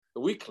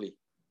weekly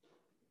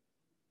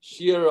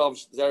Shiur of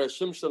Zera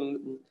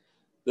Shimshon,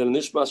 the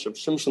Nishmas of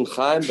Shimshon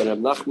Chaim,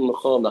 Ben Nachman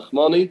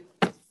Nachmani,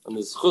 and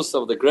the Schus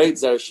of the great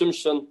Zera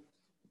Shimshon,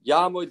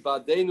 Yamoid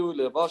Ba'adenu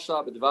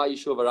Levasha B'dva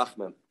Yishuv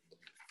Arachmem.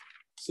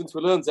 Since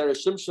we learned Zera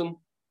Shimshon,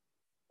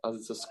 as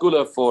it's a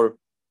scholar for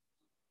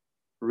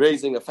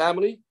raising a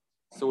family,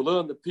 so we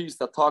learn the piece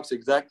that talks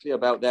exactly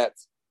about that.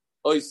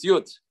 Ois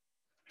Yud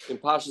in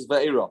Parshas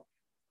Va'era.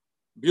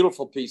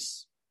 Beautiful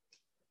piece.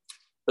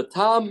 The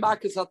Tam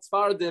Makas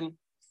HaTzfardim.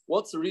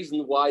 What's the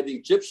reason why the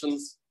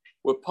Egyptians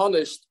were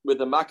punished with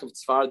the Mak of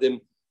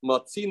Tzfardim?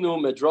 Matzinu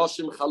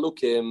Medrashim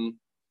Chalukim.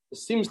 There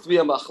seems to be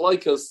a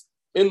machlaikas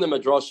in the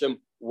Medrashim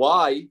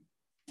why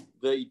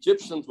the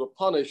Egyptians were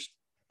punished,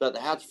 that they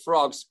had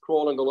frogs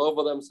crawling all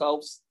over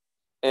themselves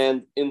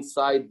and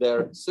inside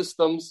their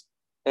systems.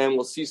 And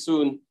we'll see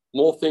soon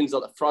more things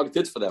that the frog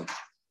did for them.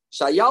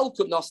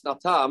 Shayalkut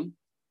Nasnatam,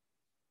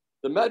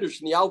 the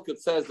Medrash in Yalkut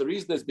says the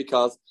reason is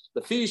because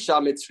the Fisha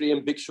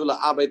Mitzrayim Bikshula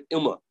Abed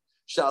Ilma.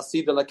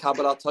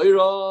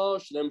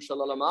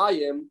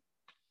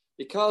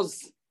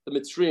 Because the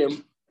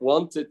Mitzrayim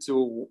wanted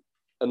to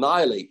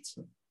annihilate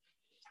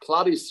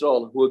Klal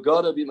Yisrael, who are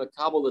going to be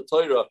makabel the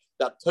Torah,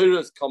 that Torah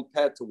is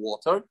compared to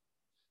water.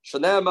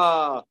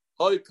 Torah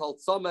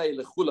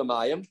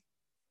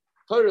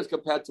is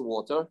compared to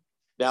water.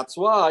 That's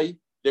why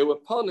they were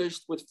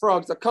punished with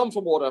frogs that come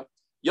from water.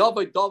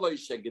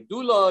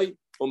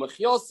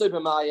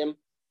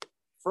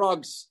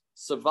 Frogs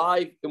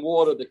survive in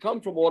water, they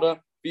come from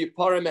water.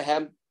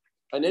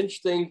 An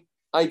interesting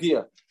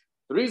idea.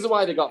 The reason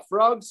why they got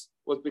frogs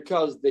was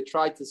because they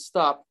tried to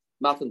stop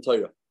Matan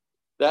Torah.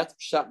 That's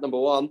shot number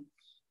one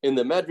in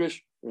the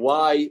Medrash,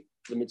 why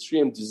the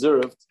Mitzrayim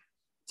deserved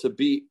to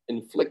be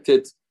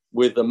inflicted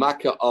with the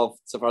Makkah of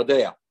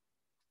Tzfardeya.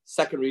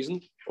 Second reason,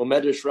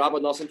 Medrash Rabba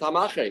Nasan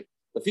Tamache,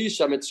 the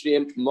Fisha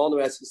Mitzrayim Monu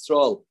Es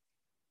Yisrael.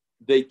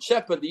 They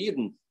shepherded the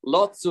Eden,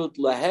 Lotzut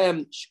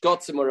Lahem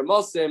Shkotzim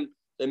Oramosim.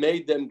 They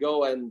made them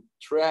go and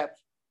trap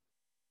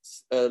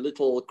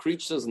little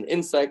creatures and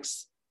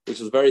insects,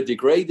 which was very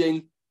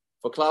degrading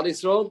for Klal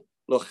Yisrael.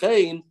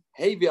 Lochein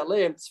hevi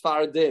aleim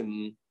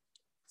tzfardim.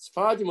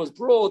 Tzfardim was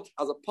brought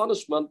as a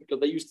punishment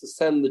because they used to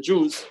send the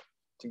Jews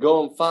to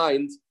go and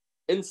find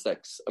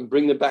insects and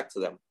bring them back to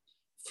them.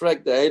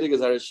 Frag the Heilige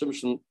Zera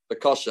Shimshon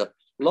Bekasha.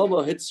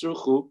 Lama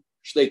hitzruchu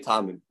shnei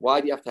tamim.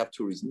 Why do you have to have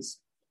two reasons?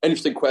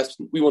 Interesting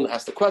question. We want to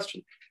ask the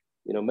question.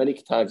 Many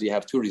times you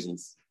have two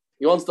reasons.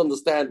 He wants to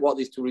understand what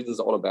these two reasons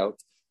are all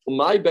about.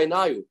 Umay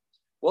beinayu.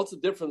 What's the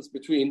difference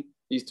between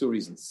these two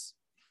reasons?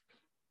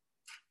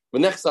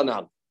 What's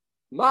the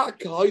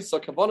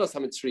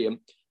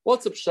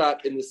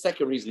pshat in the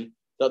second reason,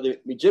 that the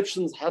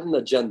Egyptians had an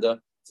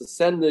agenda to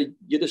send the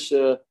Yiddish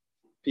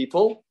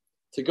people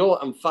to go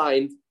and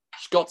find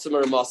shkotzim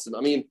or masim?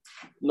 I mean,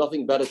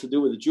 nothing better to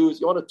do with the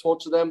Jews. You want to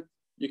torture them,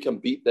 you can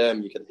beat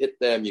them, you can hit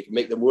them, you can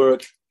make them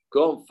work.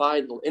 Go and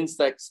find little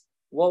insects.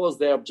 What was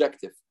their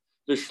objective?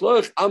 The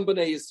shloch am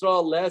bnei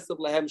Yisrael le'esav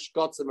lehem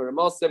shkotzim or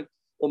masim.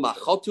 What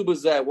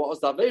was the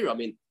Aveira? I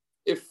mean,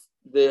 if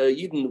the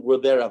Yidden were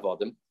their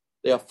avodim,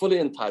 they are fully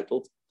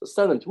entitled to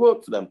send them to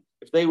work for them.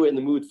 If they were in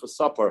the mood for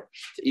supper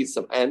to eat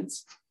some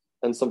ants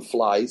and some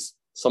flies,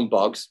 some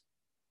bugs,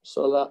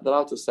 so that they're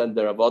allowed to send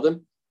their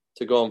avodim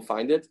to go and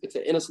find it. It's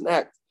an innocent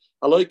act.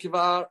 So what's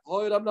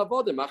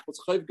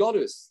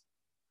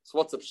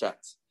the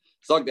pshat?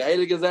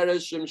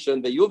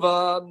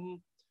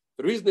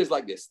 The reason is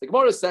like this. The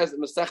Gemara says in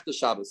Masechta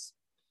Shabbos,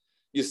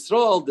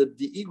 Yisrael the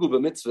igu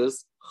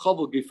b'mitzvahs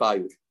chavel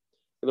gifayu. In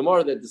the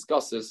Gemara that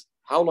discusses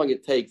how long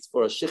it takes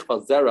for a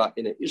shichva zera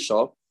in an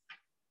isha,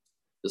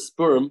 the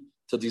sperm,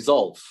 to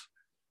dissolve.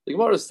 The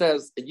Gemara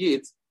says a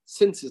yid,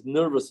 since he's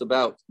nervous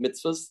about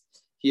mitzvahs,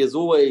 he is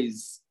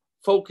always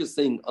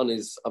focusing on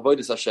his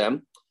avodas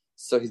Hashem,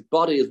 so his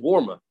body is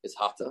warmer, is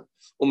hotter.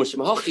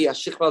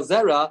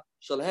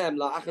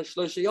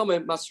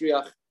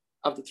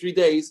 After 3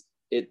 days,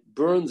 it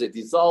burns, it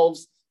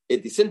dissolves,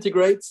 it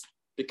disintegrates,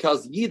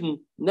 because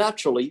Yidden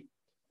naturally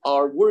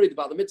are worried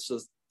about the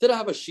mitzvahs. Did I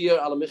have a shiur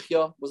ala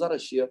michya? Was that a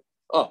shiur?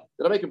 Oh,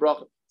 did I make a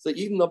bracha? So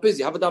Yidden are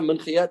busy. Haven't done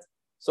mincha yet?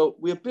 So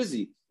we're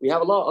busy. We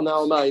have a lot on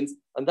our minds,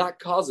 and that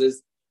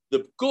causes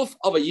the guf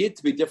of a Yid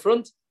to be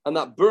different, and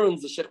that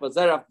burns the shechva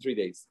zera after 3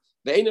 days.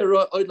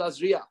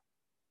 The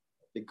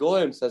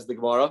Goyim, says the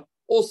Gemara,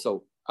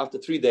 also after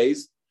 3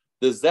 days,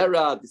 the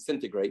zera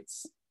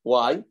disintegrates.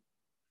 Why?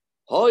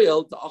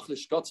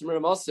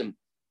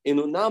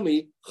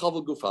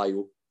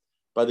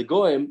 By the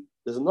Goyim,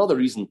 there's another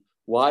reason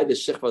why the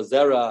shechva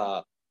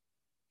zera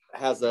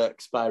has an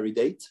expiry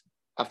date.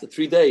 After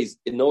 3 days,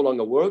 it no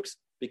longer works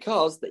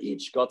because they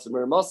eat shkotzim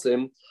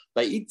masim.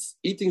 By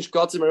eating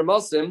shkotzim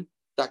masim,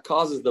 that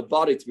causes the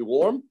body to be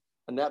warm,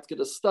 and that's going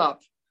to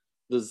stop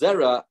the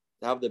zera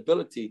to have the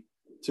ability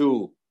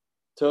to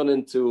turn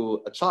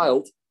into a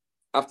child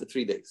after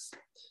 3 days.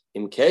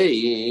 In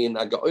Kain,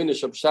 I got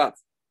oinish of shat.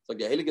 So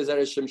the Heilige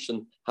Zera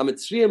Shimshon,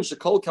 Hamitzriyim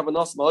shekol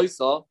kavanas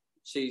ma'isa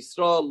she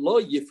Yisrael lo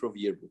yifrov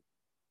yirbu.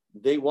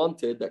 They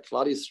wanted that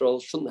Klal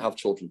Yisrael shouldn't have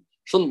children.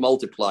 shouldn't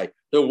multiply.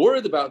 They're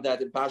worried about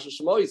that in Parasha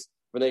Shemois.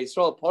 When they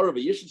Israel Parah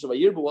v'Yishon Shema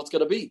what's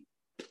going to be?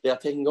 They are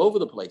taking over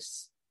the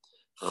place.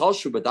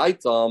 Choshu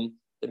b'daitam,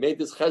 they made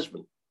this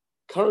cheshbon.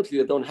 Currently,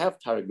 they don't have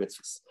Tarek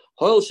mitzvahs.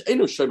 Hoil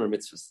she'enu shomer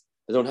mitzvahs.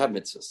 They don't have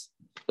mitzvahs.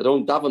 They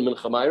don't daven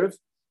mincha ma'ariv.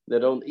 They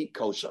don't eat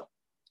kosher.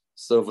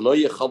 So v'lo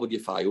yechavu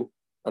gifayu,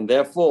 and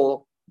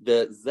therefore the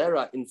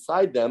zera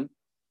inside them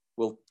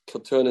will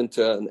turn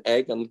into an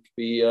egg and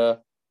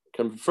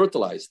can be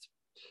fertilized.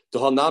 The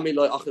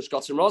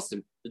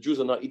Jews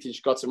are not eating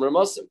shkatzim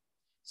ramasim,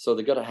 so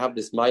they got to have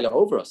this mila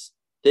over us.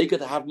 They got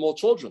to have more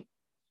children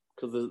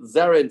because the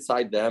zera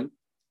inside them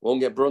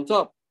won't get burnt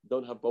up.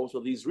 Don't have both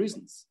of these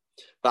reasons.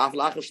 That's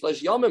not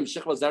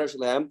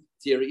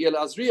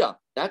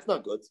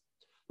good.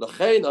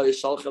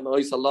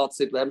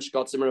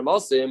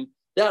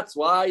 That's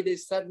why they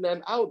sent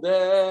them out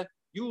there.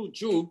 You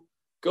Jew,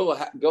 go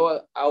out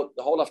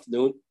the whole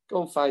afternoon,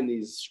 go and find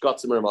these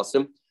shkatzim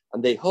ramasim,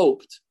 and they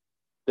hoped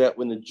that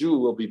when the Jew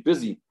will be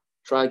busy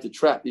trying to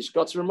trap these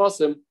shkatzim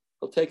ramasim,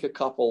 he'll take a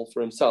couple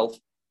for himself,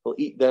 he'll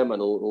eat them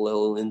and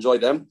he'll enjoy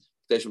them.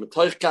 If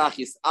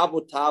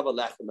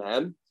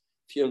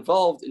you're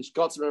involved in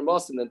shkatzim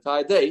ramasim the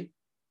entire day,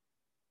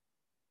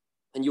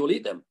 and you will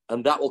eat them,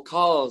 and that will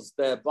cause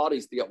their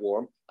bodies to get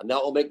warm, and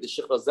that will make the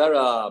shikha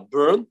zera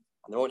burn,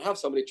 and they won't have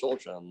so many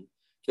children.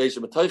 They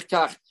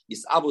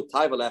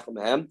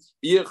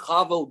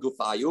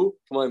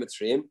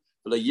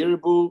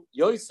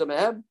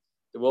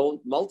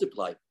won't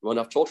multiply. They won't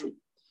have children.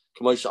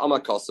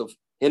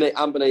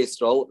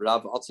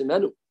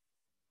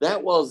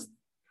 That was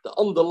the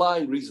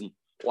underlying reason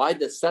why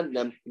they sent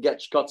them to get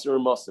shkatzim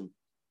ramasim.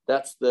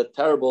 That's the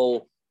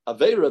terrible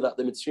aveira that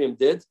the Mitzrayim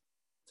did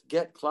to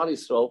get Klal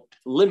Yisrael to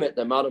limit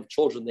the amount of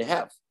children they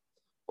have.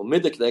 The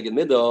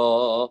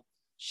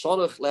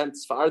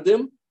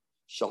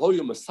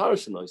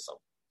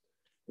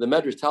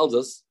Medrash tells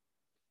us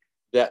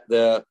that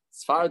the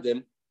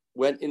Sfardim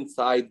went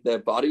inside their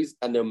bodies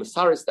and they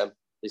masaris them.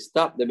 They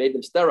stopped, they made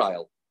them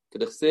sterile.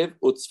 That's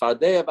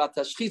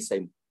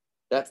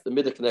the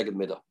midah keneged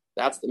midah.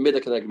 That's the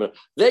midah keneged midah.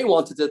 They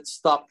wanted to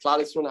stop Klal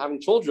Yisrael from having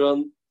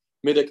children.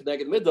 Midah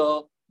keneged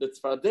midah. The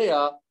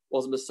Tzfardeya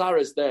was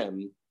masaris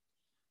them.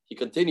 He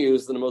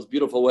continues in the most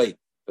beautiful way.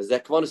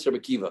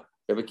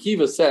 Rebbe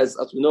Kiva says,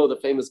 as we know the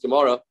famous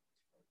Gemara,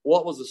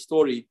 what was the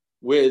story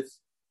with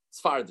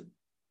Tzfardim?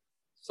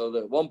 So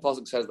the one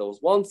pasuk says there was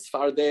one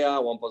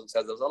Tzfardeya, one pasuk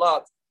says there was a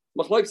lot.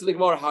 Machlokes in the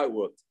Gemara how it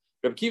worked.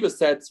 Rebbe Kiva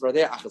said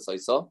Tzfardeya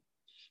achasaisa,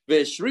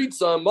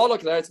 v'shritza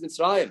malak l'eretz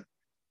Mitzrayim.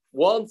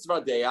 One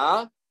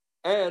Tzfardeya,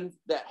 and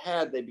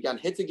they began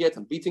hitting it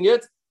and beating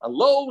it, and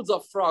loads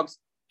of frogs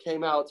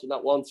came out from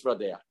that one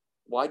Tzfardeya.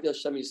 Why does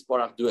Hashem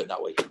Yisparach do it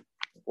that way?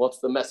 What's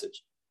the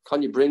message?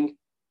 Can you bring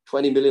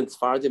 20 million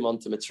Tzfardim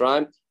onto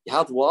Mitzrayim? You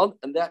had one,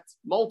 and that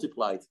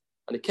multiplied,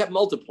 and it kept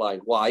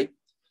multiplying. Why?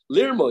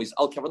 Lirmois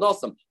al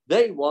kavanasam.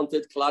 They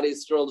wanted Klal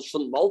Yisrael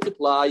shouldn't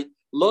multiply.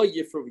 Lo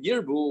yifruv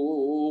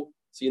yirbu.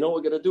 So you know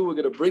what we're going to do? We're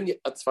going to bring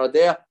a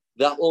tzfardeya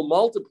that will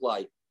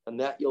multiply, and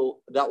that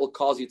will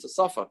cause you to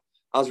suffer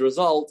as a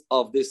result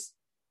of this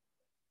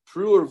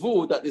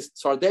prurvu that this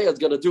tzfardeya is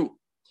going to do.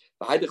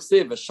 And it's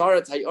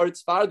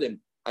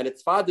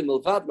tzfardim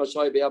milvad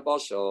mashay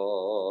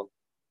be'abasha.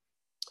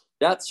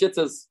 That's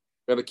Shitta's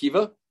Rebbe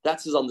Kiva.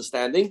 That's his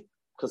understanding,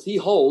 because he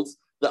holds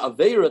the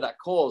aveira that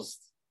caused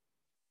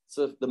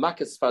so the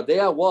makas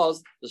tzfardeya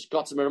was the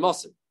shkatzim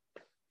ramasim.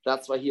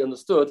 That's why he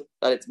understood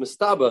that it's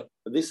mistaba,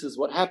 that this is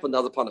what happened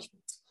as a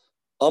punishment.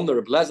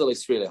 Rebbe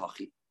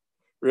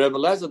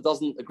Lezer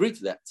doesn't agree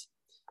to that.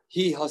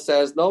 He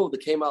says, no, there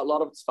came out a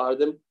lot of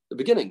tzfardim the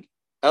beginning.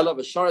 They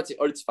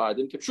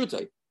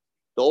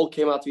all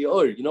came out to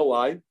Yair. You know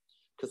why?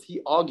 Because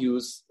he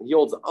argues, and he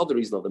holds the other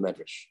reason of the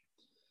Medrash.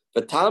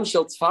 The tam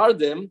shel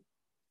tzfardim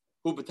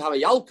hu b'tam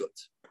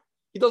yalkut.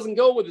 He doesn't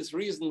go with this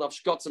reason of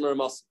shkatzim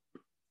ramasim.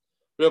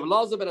 Rebbe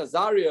Lezer ben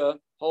Azariah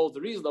holds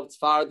the reason of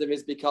tzfardim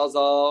is because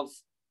of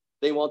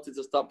they wanted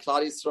to stop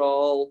Klal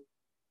Yisrael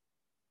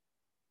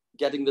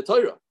getting the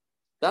Torah.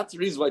 That's the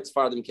reason why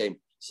tzfardim came.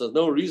 So there's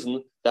no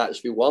reason that it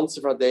should be one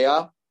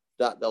tzfardeya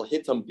that they'll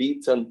hit and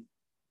beat and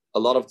a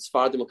lot of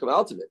tzfardim will come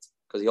out of it,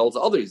 because he holds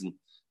the other reason.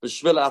 He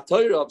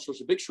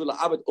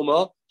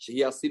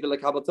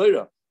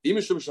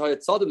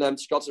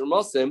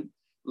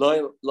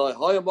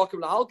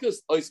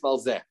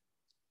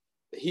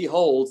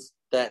holds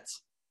that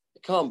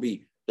it can't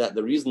be that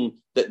the reason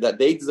that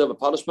they deserve a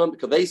punishment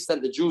because they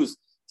sent the Jews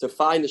to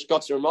find the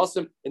shkatzim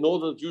ramasim in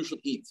order the Jews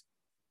should eat.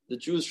 The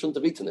Jews shouldn't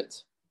have eaten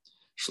it.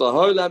 You're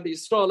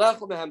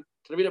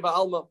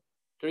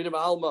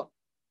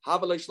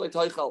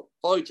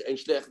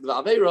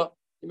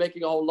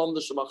making a whole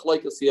lamdash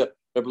machlokes here.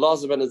 Rebbe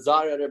Lezer ben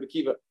Azariah and Rebbe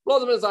Kiva. Rebbe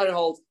Lezer ben Azariah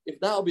holds if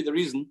that will be the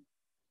reason,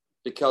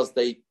 because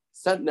they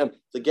sent them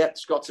to get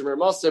shkatzim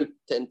ramasim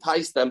to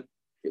entice them,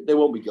 they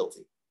won't be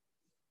guilty.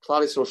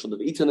 Klal Yisrael should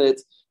have eaten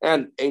it,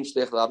 and ein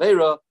shlech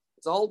l'avera.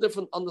 It's a whole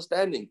different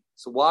understanding.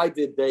 So why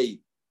did they?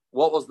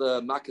 What was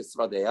the makas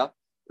tzfardeya?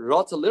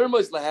 Rata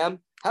lirmois lehem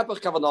hapach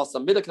kavanasa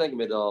midah kneg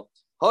midah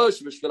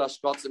Hosh v'shvil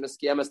hashkotzim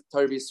eskiemes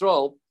Torah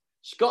Yisrael.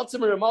 Shkotzim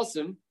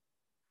Ramasim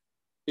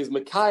is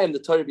Mekayim the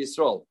Torah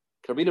Yisrael.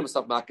 Karbinim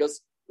Asaf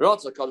Makas.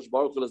 Rotza Kadosh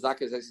Baruch Hu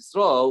Lezakas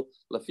Yisrael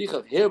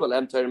Lefichav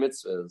Hirbelem Torah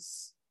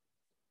Mitzvahs.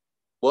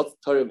 What's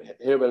Torah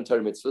Hirbelem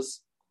Torah Mitzvahs?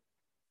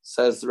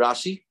 Says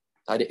Rashi.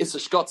 The Issa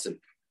Shkotzim.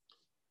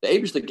 The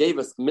Abish that gave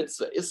us the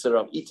mitzvah Issa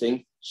of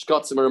eating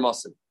Shkotzim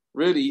Ramasim.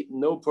 Really,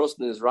 no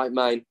person in his right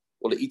mind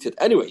will eat it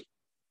anyway.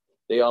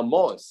 They are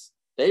mois.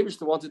 The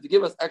Abish wanted to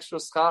give us extra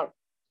schar.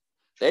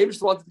 The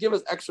Abish wanted to give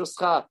us extra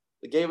schar.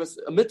 They gave us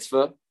a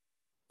mitzvah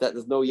that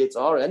there's no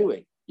Yetzirah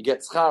anyway. You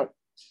get schar.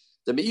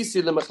 The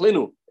Meisi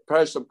lemachlinu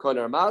Parasha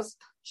Koiner Maz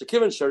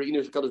Shekivan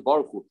Sharinu Shekadosh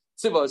Baruch Hu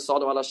Tziva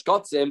Sadu Ala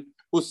Shkotzim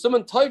Hu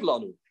Suman Toiv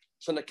Lanu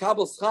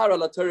Shenakabel Schar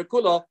Ala Torah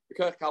Kula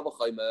B'Kerech Kabel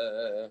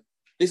Chayme.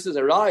 This is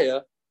a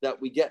raya that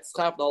we get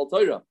schar the whole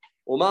Torah.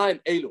 Umayim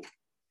Elu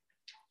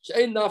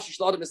She'ein Nafsh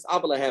Shladim Is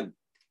Abelahem.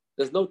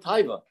 There's no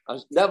taiva.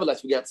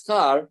 Nevertheless, we get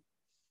schar.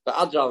 But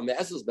Adrav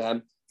Me'eses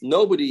Behem.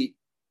 Nobody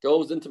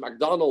goes into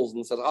McDonald's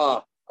and says,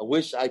 I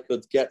wish I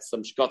could get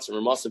some shkotzim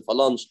or masim for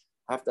lunch.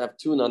 I have to have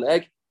tuna and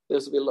egg.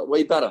 This would be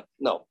way better.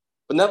 No.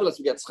 But nevertheless,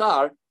 we get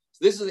schar. So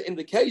this is an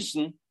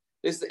indication.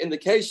 This is the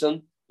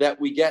indication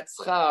that we get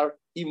schar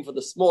even for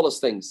the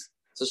smallest things.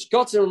 So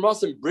shkotzim and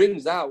masim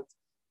brings out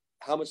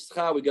how much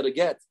schar we got to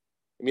get.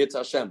 Mir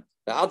Hashem.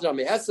 The Adra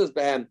Me'eses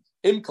Behem.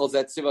 Im kol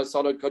zet tziva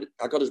sonu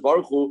HaKadosh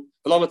Baruch Hu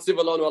v'lo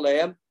tziva lonu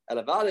aleihem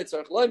elavad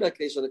tzarich loyme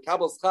k'nei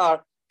kabel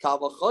schar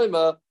kabel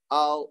choyme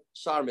al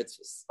shar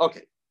mitzvahs.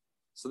 Okay,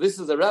 so this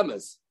is a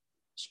remez.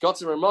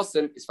 Shkotzim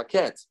Ramosim is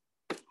faket.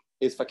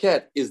 Is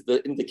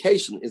the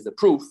indication, is the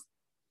proof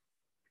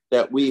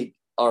that we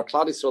are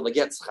Klal Yisrael that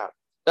gets schar.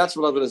 That's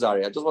what I'm going to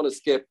say. I just want to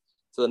skip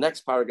to the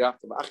next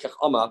paragraph of Achach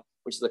Oma,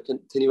 which is a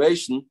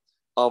continuation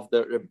of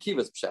the Reb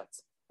Kiva's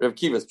pshat.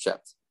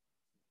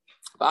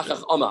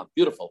 Achach Oma,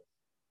 beautiful.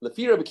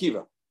 Lefi Reb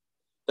Kiva.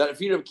 That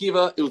Lefi Reb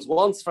Kiva, it was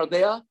once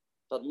Fardea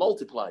that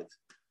multiplied.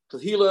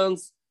 Because he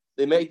learns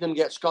they made them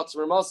get shkotzim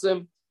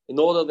Ramosim in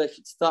order they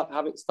should stop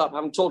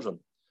having children.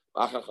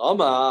 Achach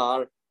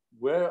Omar,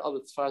 where are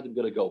the Tzfardim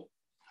going to go?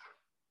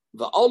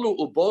 Where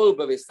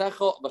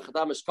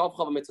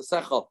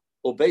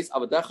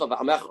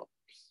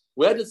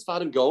did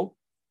Tzfardim go?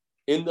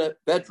 In the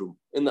bedroom,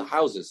 in the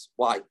houses.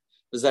 Why?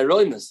 The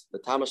Zeroimus, the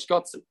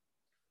Tamashkotzim.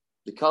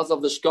 Because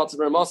of the Shkotzim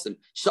Ramosim.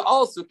 She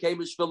also came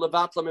with Shvil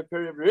Levatlam and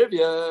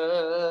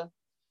Perivrivya.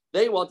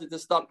 They wanted to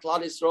stop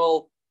Klal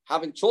Yisrael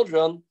having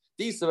children.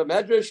 These of a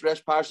Medrash,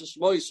 Resh Parasha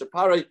Shmoy,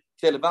 Shapari,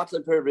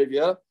 Levatlam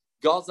Perivrivya,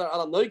 Gazar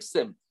ala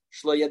Noiksim,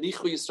 Shlo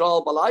Yadichu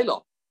Yisrael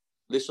Balayla,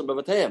 Lishon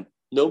Bevateim.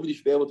 Nobody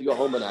should be able to go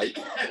home at night.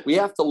 We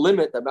have to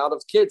limit the amount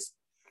of kids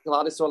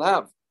Klal Yisrael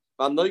have.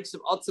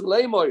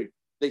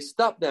 They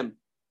stop them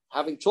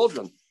having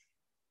children.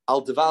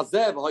 Al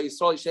Devazev, Ha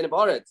Yisrael Yishen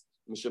Baret.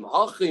 You know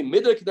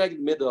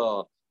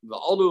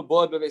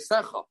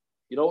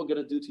what we're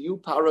going to do to you,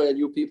 Paro, and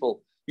you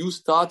people? You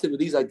started with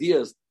these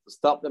ideas to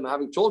stop them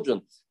having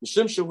children. They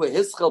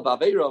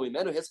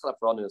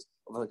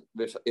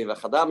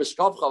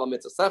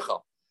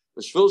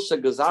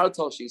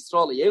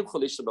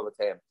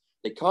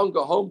can't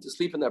go home to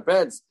sleep in their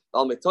beds.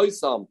 And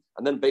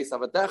then base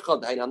started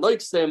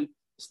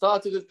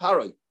with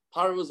Paro.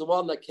 Paro was the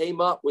one that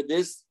came up with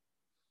this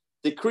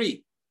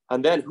decree.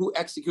 And then who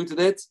executed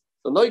it?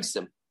 The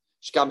Noigsim.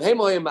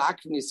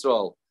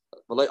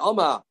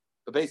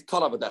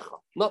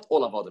 Not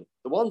all of them.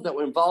 The ones that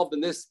were involved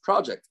in this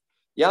project.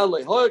 Then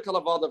the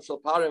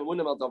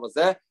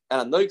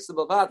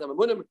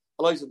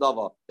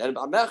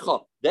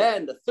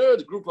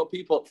third group of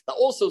people that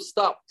also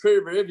stopped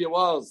Perivia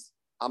was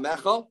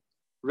Amecha,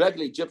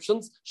 regular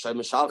Egyptians,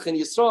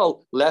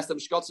 Yisrael, less of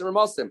Shkotzim and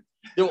Muslim.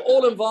 They were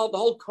all involved, the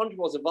whole country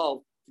was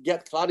involved to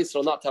get Klal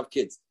Yisrael not to have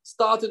kids.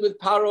 Started with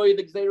Paroi,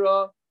 the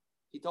Zera.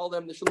 He told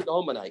them they shouldn't go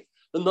home at night.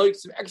 The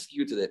Noiksim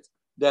executed it.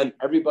 Then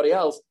everybody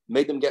else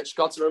made them get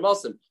Shkotzim and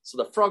Muslim. So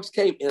the frogs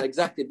came in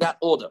exactly that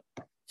order.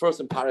 First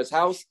in Paris'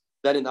 house,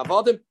 then in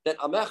Avadim, then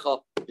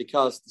Amecha,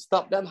 because to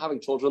stop them having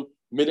children,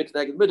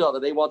 that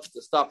they wanted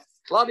to stop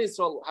Klal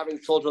Yisrael having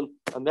children,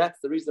 and that's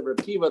the reason of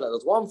Reb Kiva, that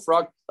there's one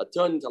frog that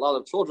turned into a lot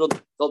of children.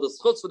 So the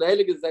schutz for the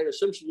Heilige Zera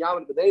Shimshon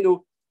Yamin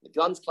B'deinu, the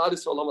Gans Klal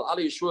Yisrael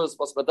Ali Yeshua's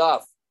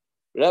Basmadaf.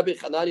 Rabbi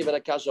Chanani ben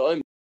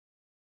Akasha